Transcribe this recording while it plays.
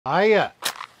Hiya!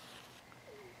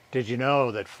 Did you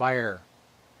know that fire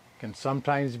can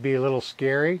sometimes be a little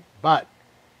scary, but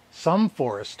some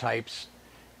forest types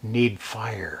need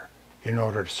fire in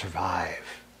order to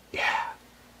survive? Yeah,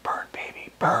 burn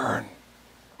baby, burn!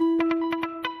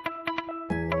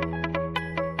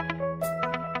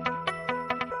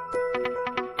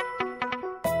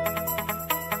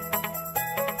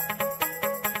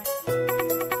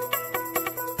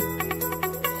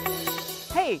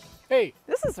 Hey!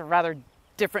 This is a rather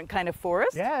different kind of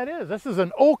forest. Yeah, it is. This is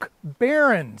an oak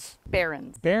barrens.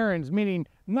 Barrens. Barrens, meaning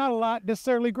not a lot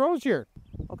necessarily grows here.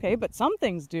 Okay, but some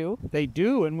things do. They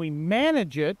do, and we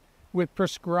manage it with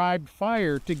prescribed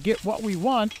fire to get what we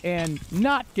want and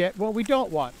not get what we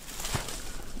don't want.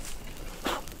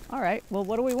 All right, well,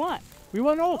 what do we want? We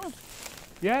want oak.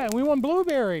 Yeah, and we want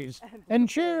blueberries and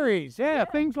cherries. Yeah,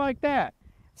 things like that.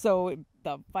 So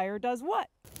the fire does what?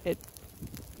 It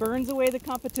burns away the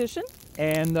competition.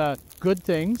 And good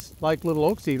things like little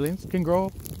oak seedlings can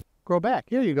grow back.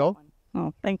 Here you go.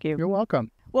 Oh, thank you. You're welcome.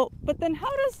 Well, but then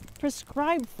how does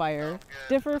prescribed fire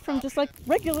differ from just like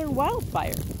regular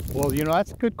wildfire? Well, you know,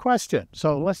 that's a good question.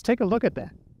 So let's take a look at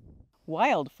that.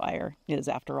 Wildfire is,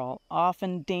 after all,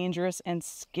 often dangerous and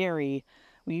scary.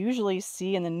 We usually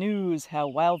see in the news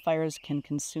how wildfires can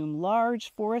consume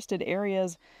large forested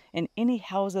areas and any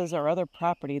houses or other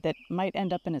property that might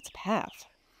end up in its path.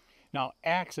 Now,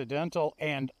 accidental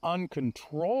and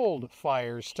uncontrolled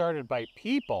fires started by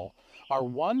people are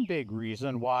one big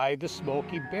reason why the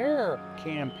Smokey Bear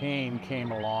campaign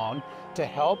came along to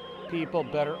help people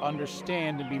better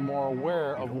understand and be more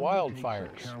aware of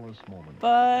wildfires.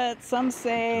 But some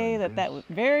say that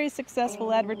very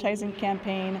successful advertising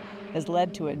campaign has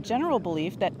led to a general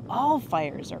belief that all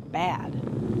fires are bad.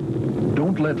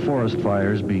 Don't let forest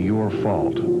fires be your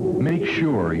fault. Make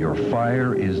sure your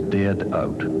fire is dead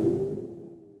out.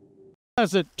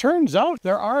 As it turns out,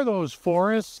 there are those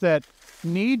forests that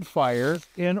need fire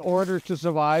in order to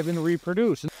survive and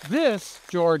reproduce. This,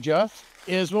 Georgia,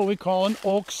 is what we call an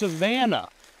oak savanna,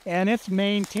 and it's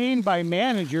maintained by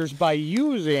managers by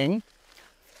using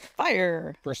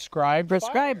fire. Prescribed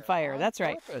fire. That's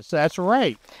right. That's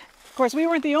right. Of course, we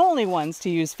weren't the only ones to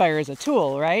use fire as a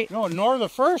tool, right? No, nor the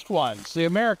first ones. The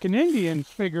American Indians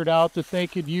figured out that they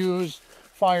could use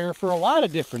fire for a lot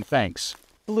of different things.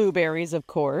 Blueberries, of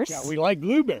course. Yeah, we like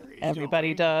blueberries.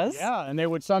 Everybody does. Yeah, and they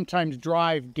would sometimes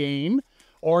drive game,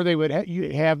 or they would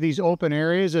have these open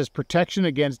areas as protection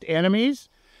against enemies.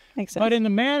 Makes sense. But in the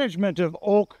management of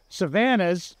oak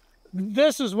savannas,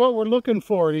 this is what we're looking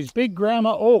for, these big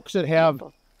grandma oaks that have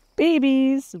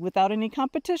babies without any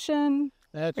competition.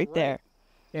 That's right there.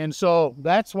 And so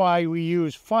that's why we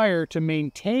use fire to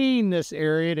maintain this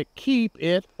area, to keep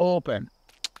it open.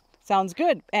 Sounds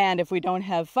good. And if we don't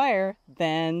have fire,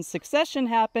 then succession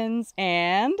happens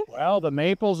and... Well, the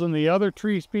maples and the other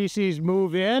tree species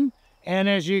move in. And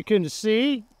as you can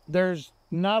see, there's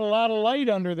not a lot of light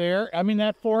under there. I mean,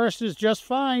 that forest is just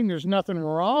fine. There's nothing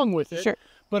wrong with it. Sure.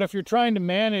 But if you're trying to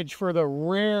manage for the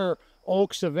rare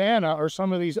oak savanna or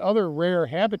some of these other rare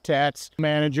habitats,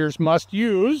 managers must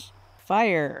use...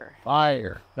 fire.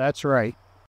 Fire. That's right.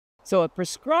 So a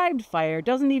prescribed fire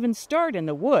doesn't even start in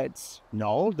the woods.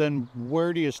 No, then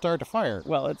where do you start a fire?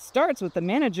 Well, it starts with the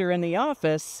manager in the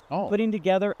office putting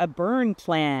together a burn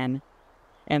plan.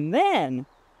 And then,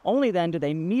 only then do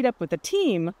they meet up with the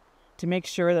team to make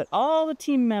sure that all the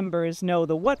team members know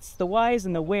the whats, the whys,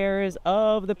 and the wheres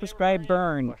of the prescribed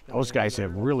burn. Those guys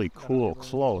have really cool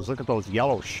clothes. Look at those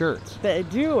yellow shirts. They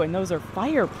do, and those are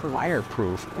fireproof.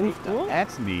 Fireproof. Cool.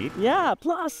 That's neat. Yeah,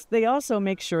 plus they also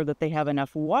make sure that they have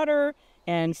enough water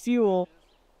and fuel.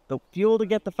 The fuel to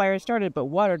get the fire started, but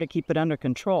water to keep it under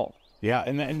control. Yeah,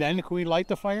 and then can we light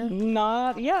the fire?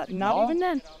 Not yet, not even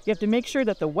then. You have to make sure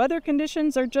that the weather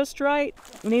conditions are just right.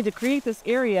 We need to create this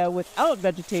area without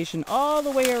vegetation all the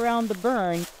way around the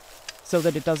burn so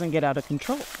that it doesn't get out of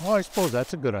control. Oh, I suppose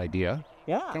that's a good idea.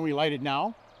 Yeah. Can we light it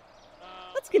now?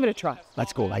 Let's give it a try.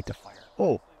 Let's go light the fire.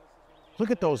 Oh, look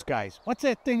at those guys. What's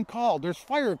that thing called? There's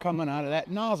fire coming out of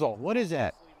that nozzle. What is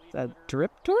that? A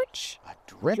drip torch? A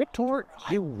drip torch?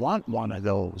 I want one of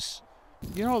those.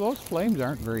 You know, those flames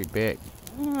aren't very big.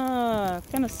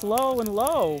 Kind of slow and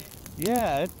low.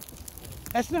 Yeah,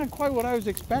 that's not quite what I was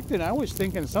expecting. I was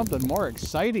thinking something more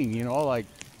exciting, you know, like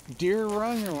deer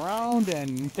running around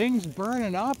and things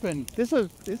burning up. And this is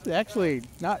actually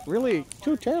not really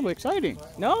too terribly exciting.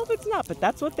 No, it's not, but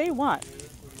that's what they want.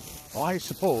 Well, I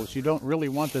suppose you don't really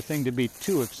want the thing to be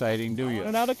too exciting, do you?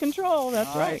 And out of control,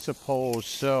 that's right. I suppose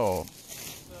so.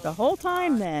 The whole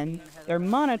time then, they're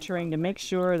monitoring to make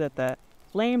sure that the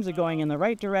flames are going in the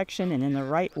right direction and in the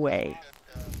right way.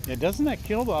 Now, doesn't that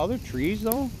kill the other trees,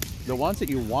 though? The ones that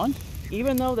you want?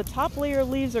 Even though the top layer of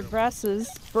leaves or grasses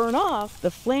burn off, the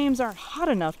flames aren't hot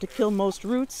enough to kill most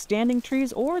roots, standing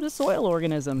trees, or the soil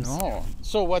organisms. Oh,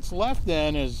 so what's left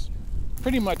then is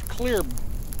pretty much clear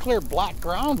black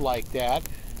ground like that,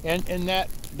 and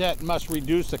that must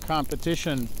reduce the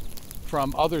competition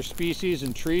from other species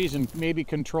and trees and maybe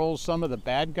control some of the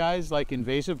bad guys like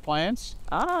invasive plants.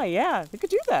 Ah, yeah, we could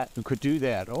do that. We could do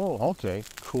that. Oh, okay,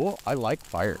 cool. I like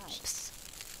fires.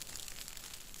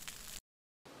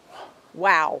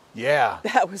 Wow. Yeah.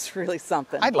 That was really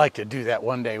something. I'd like to do that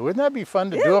one day. Wouldn't that be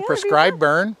fun to do a prescribed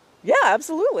burn? Yeah,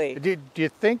 absolutely. Do you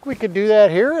think we could do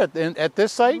that here at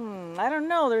this site? I don't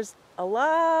know. There's a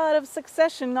lot of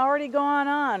succession already going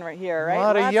on right here, right? A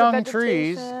lot of young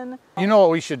trees. You know what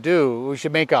we should do? We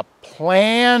should make a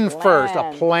plan first,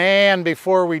 a plan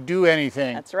before we do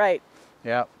anything. That's right.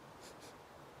 Yeah.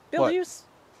 Bill, do you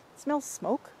smell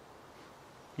smoke?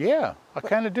 Yeah, I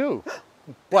kind of do.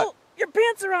 What? Bill, your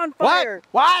pants are on fire.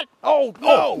 What? Oh,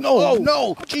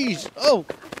 no, jeez. Oh,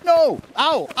 no.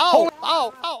 Ow, ow,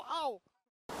 ow, ow,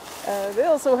 ow.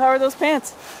 Bill, so how are those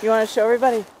pants? You want to show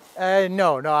everybody?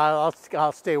 No,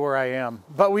 I'll stay where I am.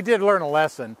 But we did learn a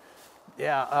lesson,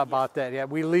 about that. Yeah,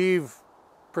 we leave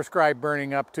prescribed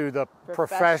burning up to the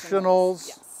professionals.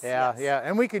 Yes. Yeah,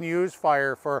 and we can use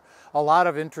fire for a lot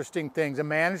of interesting things. A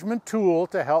management tool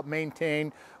to help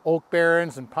maintain oak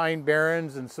barrens and pine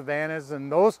barrens and savannas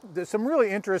and there's some really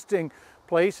interesting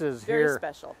places here. Very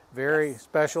special. Very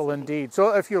special indeed.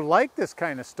 So if you like this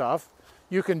kind of stuff,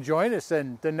 you can join us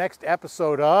in the next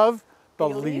episode of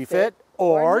Believe It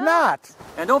or Not.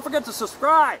 And don't forget to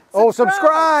subscribe. Oh,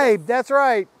 subscribe. That's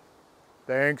right.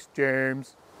 Thanks,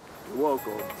 James. You're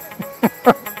welcome.